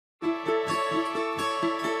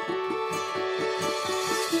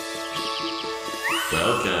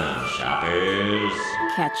Welcome, shoppers.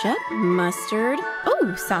 Ketchup, mustard,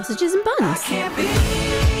 oh, sausages and buns. I can't be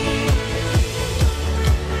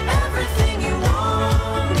everything you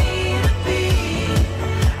want me to be.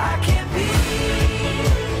 I can't be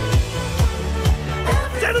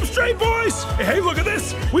Set them straight, boys! Hey, look at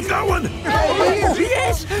this! We've got one!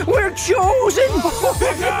 Yes! We're chosen!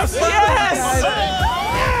 Pick us! Yes!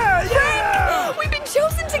 We've been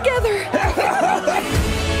chosen together.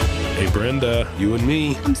 Hey, Brenda, you and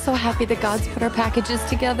me. I'm so happy that God's put our packages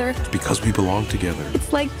together. Because we belong together.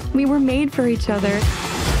 It's like we were made for each other.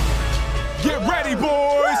 Get ready,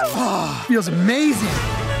 boys! Feels amazing.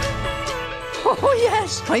 Oh,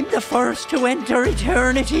 yes! I'm the first to enter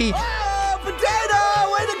eternity. Oh, potato!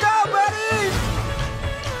 Way to go, buddy!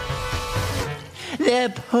 The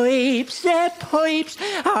pipes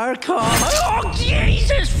are coming. Oh,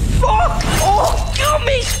 Jesus, fuck! Oh,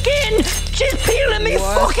 gummy skin! She's peeling me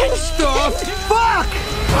fucking stuff! Fuck!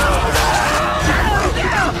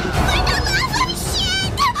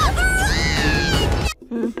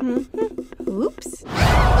 Oops.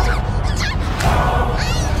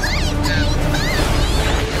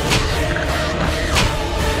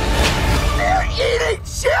 They're eating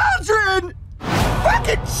children!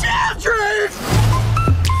 Fucking children!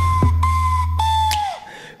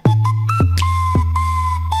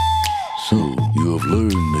 So, you have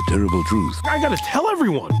learned the terrible truth. I gotta tell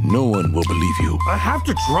everyone. No one will believe you. I have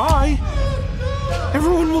to try.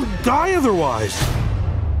 Everyone will die otherwise.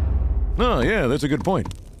 Oh, yeah, that's a good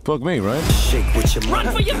point. Fuck me, right? Shake with your Run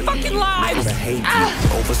for your fucking lives!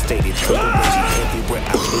 Overstated.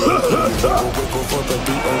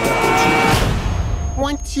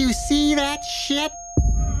 Once you see that shit,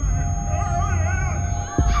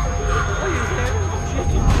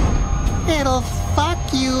 it'll fuck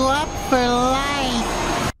you up for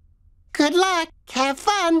life. Good luck. Have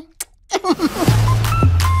fun.